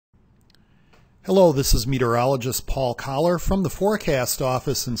Hello, this is meteorologist Paul Collar from the forecast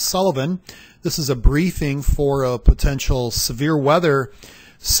office in Sullivan. This is a briefing for a potential severe weather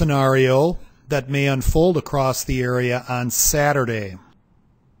scenario that may unfold across the area on Saturday.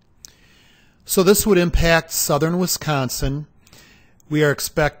 So this would impact southern Wisconsin. We are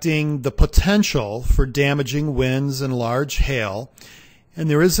expecting the potential for damaging winds and large hail,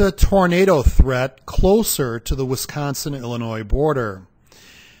 and there is a tornado threat closer to the Wisconsin-Illinois border.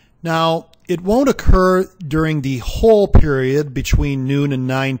 Now, it won't occur during the whole period between noon and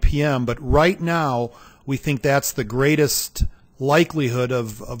 9 p.m., but right now we think that's the greatest likelihood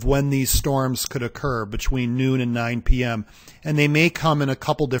of when these storms could occur, between noon and 9 p.m., and they may come in a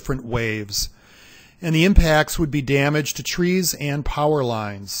couple different waves. And the impacts would be damage to trees and power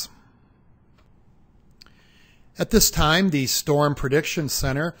lines. At this time, the Storm Prediction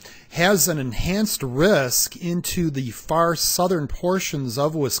Center has an enhanced risk into the far southern portions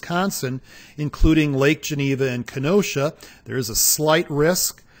of Wisconsin, including Lake Geneva and Kenosha. There is a slight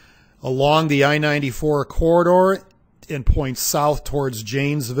risk along the I-94 corridor and points south towards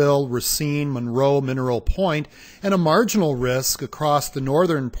Janesville, Racine, Monroe, Mineral Point, and a marginal risk across the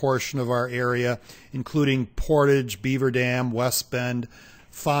northern portion of our area, including Portage, Beaver Dam, West Bend,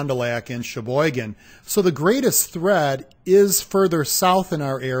 Fond du Lac, and Sheboygan. So the greatest threat is further south in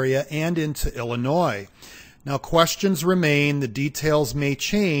our area and into Illinois. Now questions remain, the details may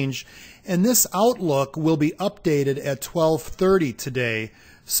change, and this outlook will be updated at 12:30 today.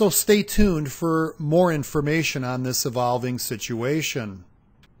 So stay tuned for more information on this evolving situation.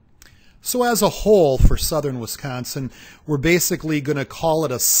 So as a whole for southern Wisconsin, we're basically going to call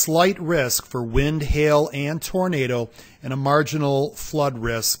it a slight risk for wind, hail, and tornado, and a marginal flood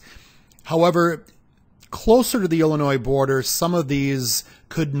risk. However, closer to the Illinois border, some of these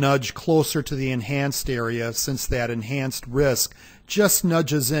could nudge closer to the enhanced area, since that enhanced risk just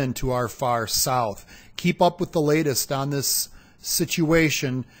nudges into our far south. Keep up with the latest on this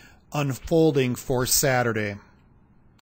situation unfolding for Saturday.